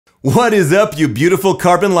What is up, you beautiful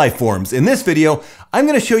carbon life forms? In this video, I'm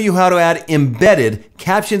going to show you how to add embedded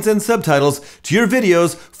captions and subtitles to your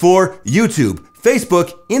videos for YouTube,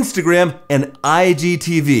 Facebook, Instagram, and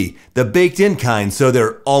IGTV, the baked-in kind, so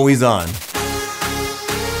they're always on.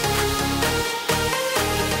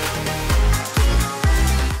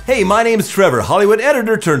 Hey, my name's Trevor, Hollywood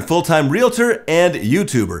editor turned full-time realtor and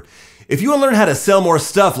YouTuber. If you want to learn how to sell more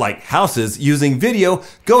stuff like houses using video,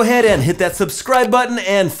 go ahead and hit that subscribe button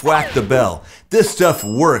and whack the bell. This stuff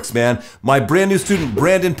works, man. My brand new student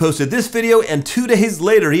Brandon posted this video and 2 days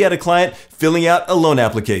later he had a client filling out a loan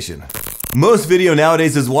application. Most video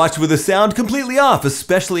nowadays is watched with the sound completely off,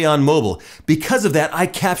 especially on mobile. Because of that, I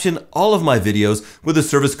caption all of my videos with a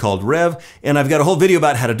service called Rev, and I've got a whole video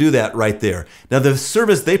about how to do that right there. Now, the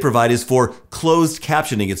service they provide is for closed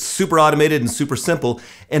captioning. It's super automated and super simple,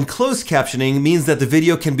 and closed captioning means that the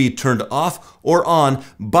video can be turned off or on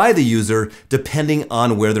by the user depending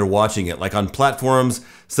on where they're watching it. Like on platforms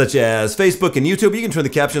such as Facebook and YouTube, you can turn the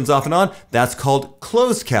captions off and on. That's called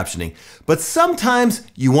closed captioning. But sometimes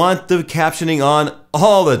you want the captioning on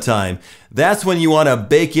all the time. That's when you want to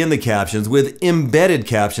bake in the captions with embedded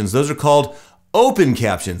captions. Those are called open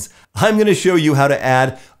captions. I'm going to show you how to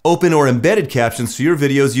add open or embedded captions to your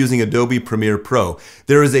videos using Adobe Premiere Pro.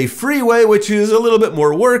 There is a free way, which is a little bit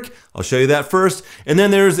more work. I'll show you that first. And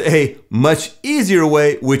then there's a much easier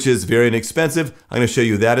way, which is very inexpensive. I'm going to show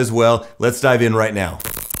you that as well. Let's dive in right now.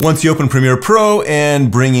 Once you open Premiere Pro and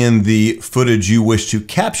bring in the footage you wish to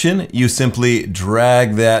caption, you simply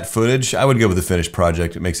drag that footage. I would go with the finished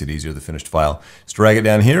project. It makes it easier, the finished file. Just drag it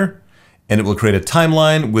down here and it will create a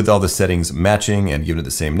timeline with all the settings matching and giving it the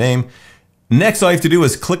same name. Next, all you have to do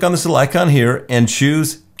is click on this little icon here and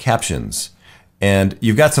choose Captions. And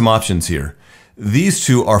you've got some options here. These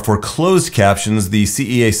two are for closed captions. The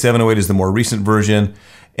CEA 708 is the more recent version.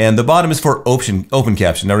 And the bottom is for open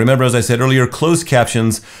caption. Now remember, as I said earlier, closed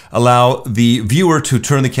captions allow the viewer to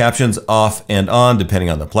turn the captions off and on depending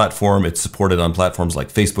on the platform. It's supported on platforms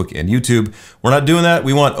like Facebook and YouTube. We're not doing that.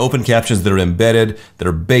 We want open captions that are embedded, that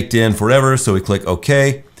are baked in forever. So we click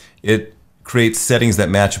OK. It creates settings that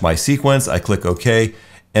match my sequence. I click OK.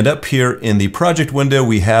 And up here in the project window,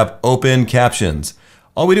 we have open captions.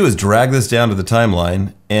 All we do is drag this down to the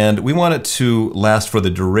timeline, and we want it to last for the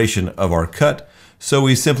duration of our cut. So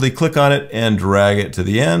we simply click on it and drag it to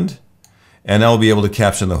the end, and now we'll be able to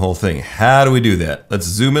caption the whole thing. How do we do that? Let's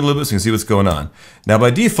zoom in a little bit so you can see what's going on. Now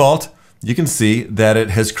by default, you can see that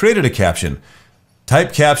it has created a caption.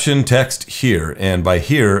 Type caption text here, and by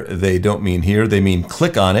here, they don't mean here, they mean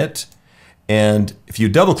click on it. And if you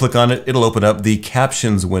double click on it, it'll open up the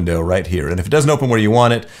captions window right here. And if it doesn't open where you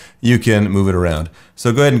want it, you can move it around.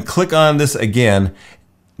 So go ahead and click on this again,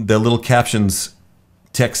 the little captions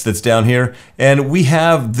text that's down here, and we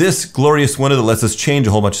have this glorious window that lets us change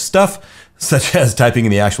a whole bunch of stuff, such as typing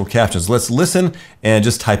in the actual captions. Let's listen and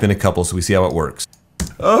just type in a couple so we see how it works.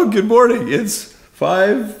 Oh, good morning. It's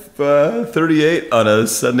 5:38 on a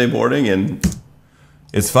Sunday morning, and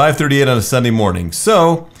it's 5:38 on a Sunday morning.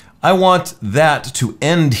 So I want that to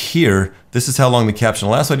end here. This is how long the caption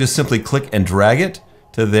lasts. So I just simply click and drag it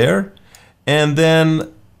to there, and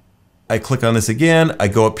then I click on this again, I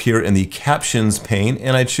go up here in the captions pane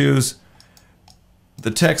and I choose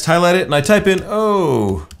the text, highlight it, and I type in,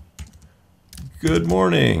 oh, good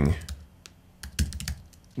morning.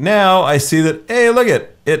 Now I see that, hey, look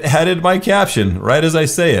it added my caption right as I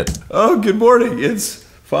say it. Oh, good morning, it's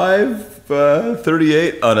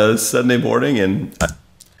 5:38 on a Sunday morning, and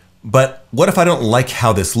but what if I don't like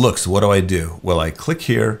how this looks? What do? Well, I click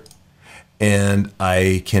here, and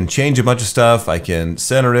I can change a bunch of stuff. I can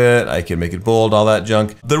center it, I can make it bold, all that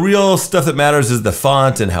junk. The real stuff that matters is the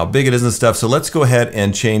font and how big it is and stuff. So let's go ahead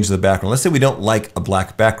and change the background. Let's say we don't like a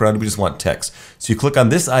black background, we just want text. So you click on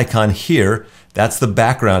this icon here, that's the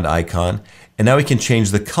background icon, and now we can change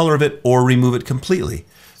the color of it or remove it completely.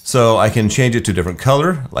 So I can change it to a different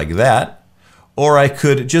color, like that, or I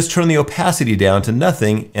could just turn the opacity down to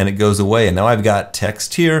nothing and it goes away. And now I've got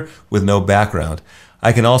text here with no background.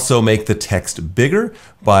 I can also make the text bigger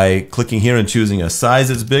by clicking here and choosing a size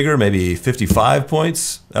that's bigger, maybe 55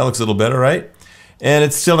 points. That looks a little better, right? And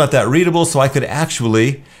it's still not that readable, so I could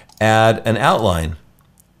actually add an outline.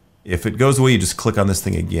 If it goes away, you just click on this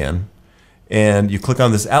thing again. And you click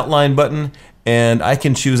on this outline button, and I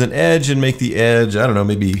can choose an edge and make the edge, I don't know,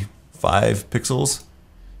 maybe 5 pixels.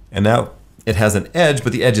 And now it has an edge,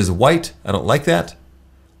 but the edge is white. I don't like that.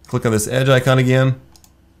 Click on this edge icon again.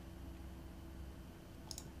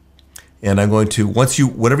 And I'm going to,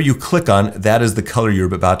 whatever you click on, that is the color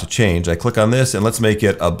you're about to change. I click on this and let's make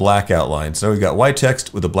it a black outline. So we've got white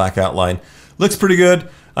text with a black outline. Looks pretty good.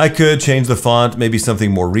 I could change the font, maybe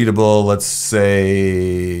something more readable. Let's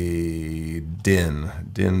say DIN.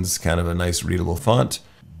 DIN's kind of a nice readable font.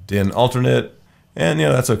 DIN alternate, and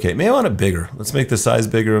yeah, that's okay. Maybe I want it bigger. Let's make the size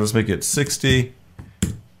bigger. Let's make it 60.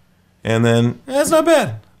 And then, that's not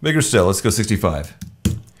bad. Bigger still, let's go 65.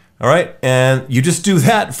 All right, and you just do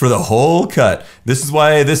that for the whole cut. This is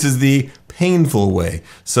why this is the painful way.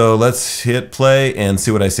 So let's hit play and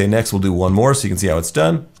see what I say next. We'll do one more so you can see how it's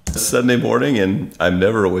done. It's Sunday morning and I'm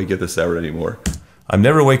never awake at this hour anymore. I'm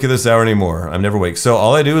never awake at this hour anymore. I'm never awake. So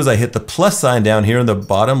all I do is I hit the plus sign down here in the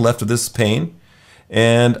bottom left of this pane,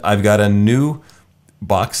 and I've got a new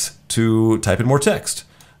box to type in more text.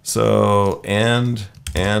 So, and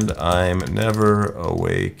I'm never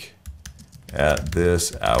awake at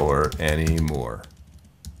this hour anymore.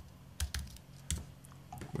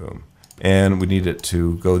 Boom. And we need it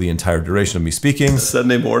to go the entire duration of me speaking. It's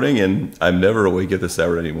Sunday morning and I'm never awake at this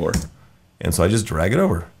hour anymore. And so I just drag it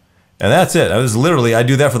over. And that's it. I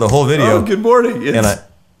do that for the whole video. Oh, good morning. And I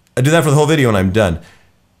do that for the whole video and I'm done.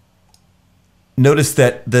 Notice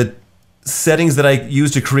that the settings that I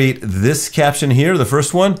used to create this caption here, the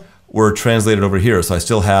first one, were translated over here. So I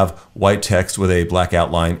still have white text with a black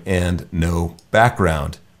outline and no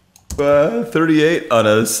background. 38 on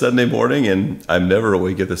a Sunday morning and I'm never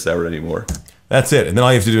awake at this hour anymore. That's it. And then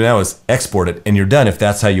all you have to do now is export it and you're done if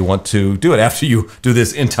that's how you want to do it after you do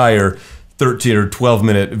this entire 13 or 12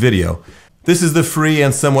 minute video. This is the free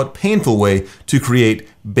and somewhat painful way to create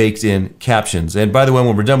baked-in captions. And by the way,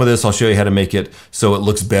 when we're done with this, I'll show you how to make it so it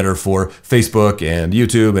looks better for Facebook and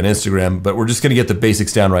YouTube and Instagram, but we're just gonna get the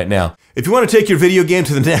basics down right now. If you wanna take your video game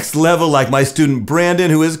to the next level, like my student Brandon,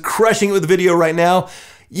 who is crushing it with video right now,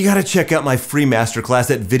 you gotta check out my free masterclass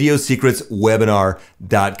at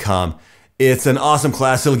videosecretswebinar.com. It's an awesome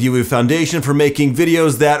class. It'll give you a foundation for making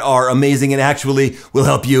videos that are amazing and actually will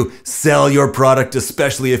help you sell your product,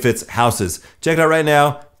 especially if it's houses. Check it out right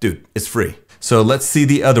now. Dude, it's free. So let's see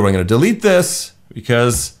the other one. I'm gonna delete this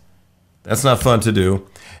because that's not fun to do.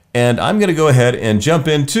 And I'm gonna go ahead and jump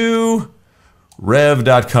into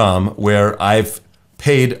rev.com where I've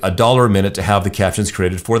paid $1 a minute to have the captions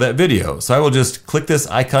created for that video. So I will just click this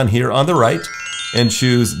icon here on the right and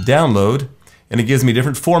choose download. And it gives me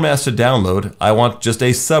different formats to download. I want just a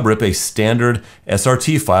subrip, a standard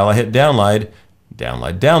SRT file. I hit download,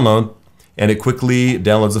 and it quickly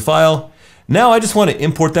downloads the file. Now I just want to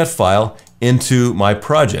import that file into my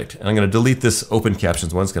project. And I'm going to delete this open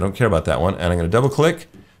captions one, because I don't care about that one. And I'm going to double click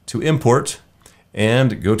to import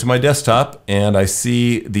and go to my desktop. And I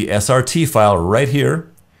see the SRT file right here.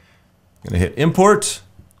 I'm going to hit import.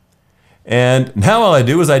 And now all I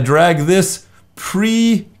do is I drag this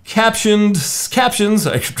captions,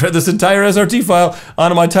 I read this entire SRT file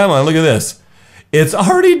onto my timeline. Look at this. It's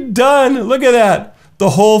already done. Look at that. The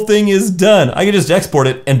whole thing is done. I can just export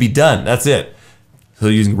it and be done. That's it. So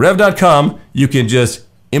using rev.com, you can just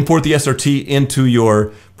import the SRT into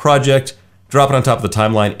your project, drop it on top of the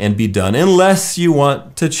timeline and be done, unless you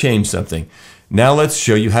want to change something. Now let's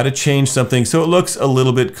show you how to change something so it looks a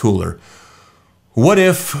little bit cooler. What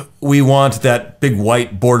if we want that big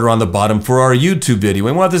white border on the bottom for our YouTube video?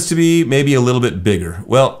 We want this to be maybe a little bit bigger.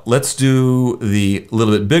 Well, let's do the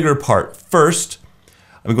little bit bigger part first.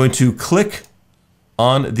 I'm going to click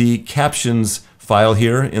on the captions file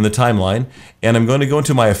here in the timeline, and I'm going to go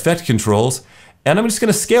into my effect controls, and I'm just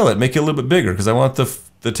going to scale it, make it a little bit bigger, because I want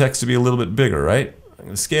the text to be a little bit bigger, right? I'm going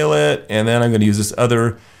to scale it, and then I'm going to use this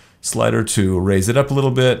other slider to raise it up a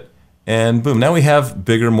little bit. And boom, now we have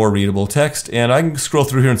bigger, more readable text. And I can scroll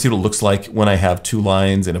through here and see what it looks like when I have 2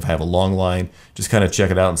 lines and if I have a long line. Just kind of check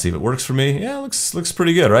it out and see if it works for me. Yeah, it looks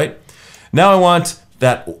pretty good, right? Now I want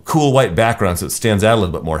that cool white background so it stands out a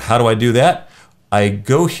little bit more. How do I do that? I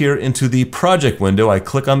go here into the project window. I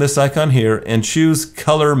click on this icon here and choose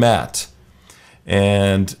color matte.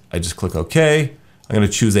 And I just click OK. I'm going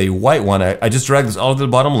to choose a white one. I just drag this all to the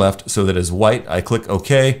bottom left so that it's white. I click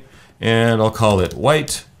OK and I'll call it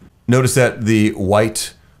white. Notice that the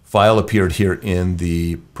white file appeared here in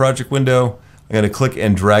the project window. I'm going to click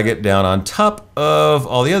and drag it down on top of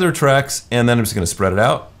all the other tracks, and then I'm just going to spread it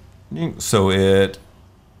out so it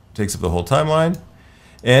takes up the whole timeline.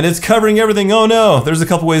 And it's covering everything. Oh no, there's a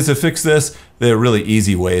couple ways to fix this. The really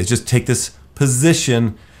easy way is just take this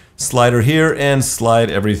position slider here and slide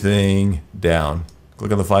everything down.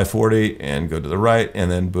 Click on the 540 and go to the right, and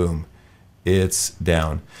then boom, it's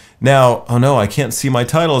down. Now, oh no, I can't see my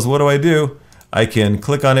titles. What do? I can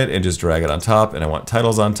click on it and just drag it on top, and I want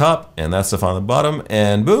titles on top, and that stuff on the bottom,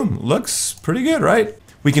 and boom, looks pretty good, right?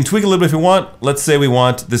 We can tweak a little bit if we want. Let's say we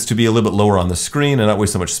want this to be a little bit lower on the screen and not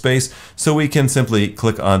waste so much space, so we can simply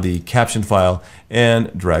click on the caption file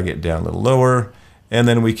and drag it down a little lower, and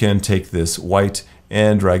then we can take this white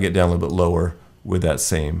and drag it down a little bit lower with that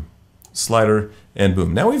same slider, and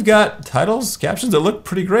boom. Now we've got titles, captions that look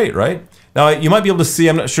pretty great, right? Now you might be able to see,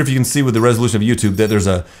 I'm not sure if you can see with the resolution of YouTube, that there's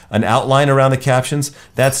an outline around the captions.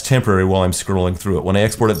 That's temporary while I'm scrolling through it. When I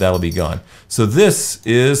export it, that'll be gone. So this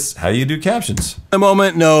is how you do captions. A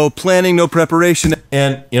moment, no planning, no preparation.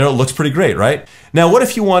 And you know, it looks pretty great, right? Now what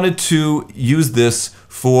if you wanted to use this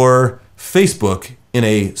for Facebook in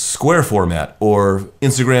a square format, or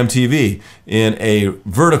Instagram TV in a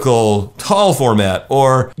vertical tall format,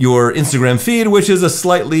 or your Instagram feed, which is a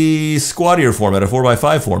slightly squattier format, a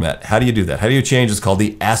 4:5 format? How do you do that? How do you change? It's called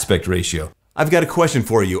the aspect ratio. I've got a question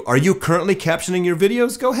for you. Are you currently captioning your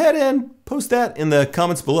videos? Go ahead and post that in the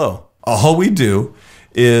comments below. All we do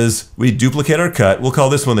is we duplicate our cut. We'll call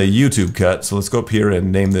this one the YouTube cut. So let's go up here and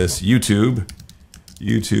name this YouTube.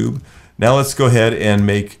 Now let's go ahead and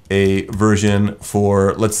make a version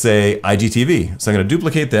for, let's say, IGTV. So I'm going to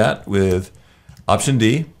duplicate that with Option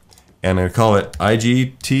D, and I'm going to call it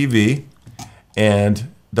IGTV, and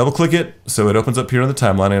double click it so it opens up here on the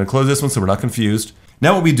timeline. I'm going to close this one so we're not confused.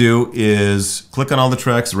 Now what we do is click on all the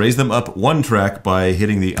tracks, raise them up one track by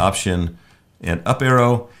hitting the Option and up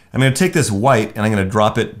arrow. I'm going to take this white and I'm going to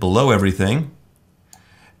drop it below everything.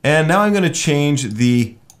 And now I'm going to change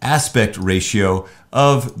the aspect ratio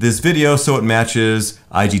of this video so it matches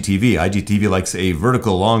IGTV. IGTV likes a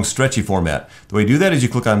vertical, long, stretchy format. The way you do that is you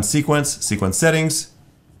click on Sequence Settings.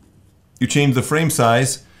 You change the frame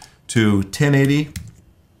size to 1080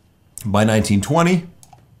 by 1920.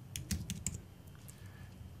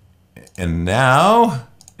 And now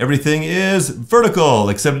everything is vertical,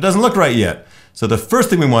 except it doesn't look right yet. So the first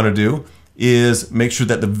thing we want to do is make sure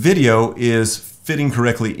that the video is fitting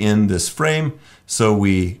correctly in this frame. So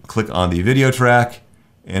we click on the video track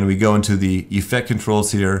and we go into the effect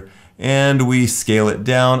controls here and we scale it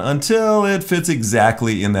down until it fits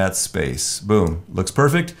exactly in that space. Boom, looks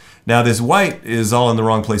perfect. Now this white is all in the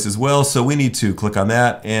wrong place as well, so we need to click on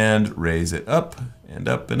that and raise it up and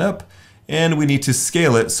up and up. And we need to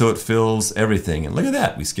scale it so it fills everything. And look at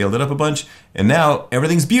that, we scaled it up a bunch. And now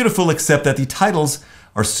everything's beautiful except that the titles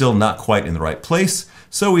are still not quite in the right place.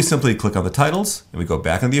 So we simply click on the titles and we go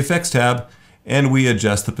back on the effects tab and we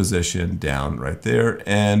adjust the position down right there,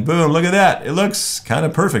 and boom, look at that. It looks kind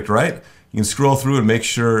of perfect, right? You can scroll through and make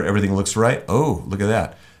sure everything looks right. Oh, look at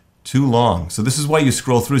that, too long. So this is why you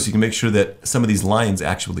scroll through, so you can make sure that some of these lines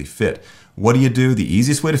actually fit. What do? The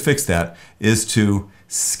easiest way to fix that is to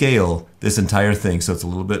scale this entire thing so it's a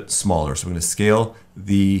little bit smaller. So we're going to scale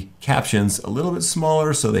the captions a little bit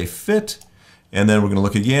smaller so they fit. And then we're going to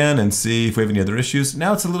look again and see if we have any other issues.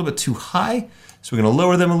 Now it's a little bit too high, so we're going to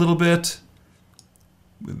lower them a little bit.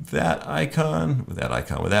 With that icon, with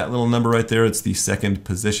that little number right there, it's the second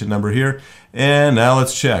position number here. And now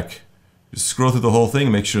let's check. Just scroll through the whole thing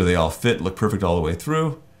and make sure they all fit, look perfect all the way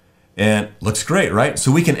through. And looks great, right?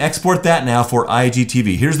 So we can export that now for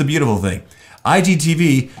IGTV. Here's the beautiful thing.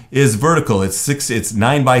 IGTV is vertical, it's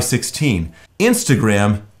 9 by 16.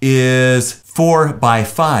 Instagram is 4 by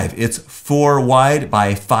 5. It's 4 wide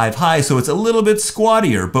by 5 high, so it's a little bit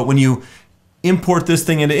squattier. But when you import this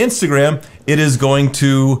thing into Instagram, it is going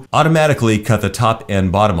to automatically cut the top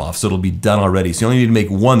and bottom off. So it'll be done already. So you only need to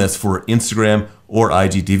make one that's for Instagram or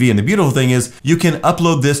IGTV. And the beautiful thing is you can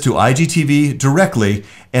upload this to IGTV directly,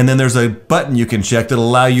 and then there's a button you can check that'll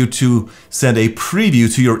allow you to send a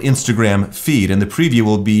preview to your Instagram feed. And the preview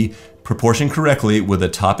will be proportioned correctly with the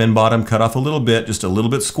top and bottom cut off a little bit, just a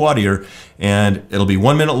little bit squattier, and it'll be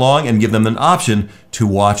 1 minute long and give them an option to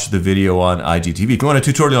watch the video on IGTV. If you want a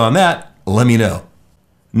tutorial on that, let me know.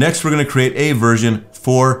 Next, we're going to create a version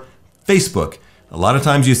for Facebook. A lot of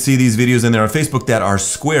times you see these videos in there on Facebook that are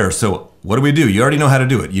square. So what do? You already know how to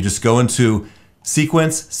do it. You just go into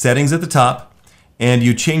Sequence Settings at the top and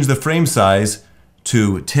you change the frame size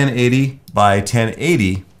to 1080 by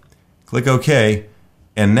 1080. Click OK.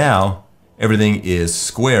 And now everything is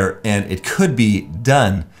square and it could be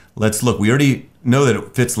done. Let's look. We already know that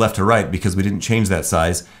it fits left to right because we didn't change that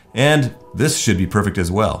size. And this should be perfect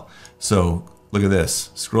as well. So look at this,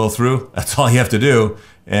 scroll through, that's all you have to do,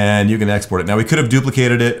 and you can export it. Now we could have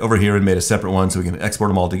duplicated it over here and made a separate one so we can export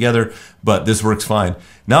them all together, but this works fine.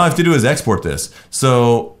 Now all I have to do is export this.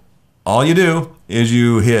 So all you do is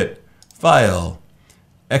you hit File,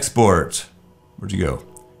 Export, where'd you go?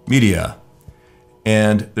 Media.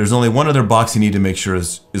 And there's only one other box you need to make sure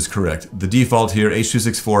is correct. The default here,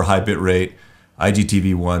 H.264 high bit rate,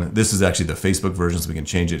 IGTV1. This is actually the Facebook version, so we can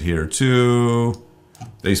change it here to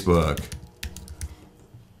Facebook.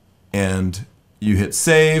 And you hit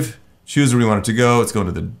save, choose where you want it to go. It's going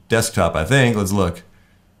to the desktop, I think. Let's look.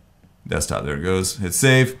 Desktop, there it goes. Hit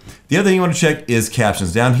save. The other thing you want to check is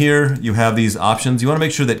captions. Down here, you have these options. You want to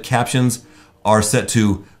make sure that captions are set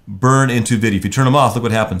to burn into video. If you turn them off, look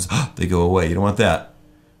what happens. They go away. You don't want that.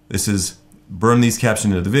 This is burn these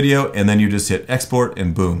captions into the video, and then you just hit export,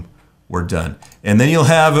 and boom, we're done. And then you'll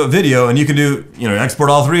have a video, and you can do, export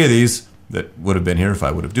all three of these that would have been here if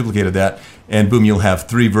I would have duplicated that, and boom, you'll have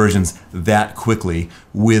 3 versions that quickly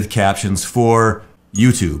with captions for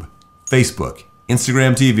YouTube, Facebook,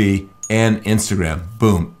 Instagram TV, and Instagram.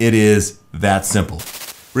 Boom, it is that simple.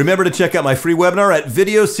 Remember to check out my free webinar at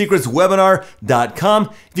videosecretswebinar.com.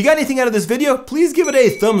 If you got anything out of this video, please give it a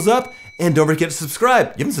thumbs up, and don't forget to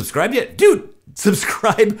subscribe. You haven't subscribed yet? Dude,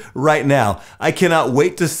 subscribe right now. I cannot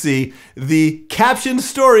wait to see the captioned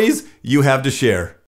stories you have to share.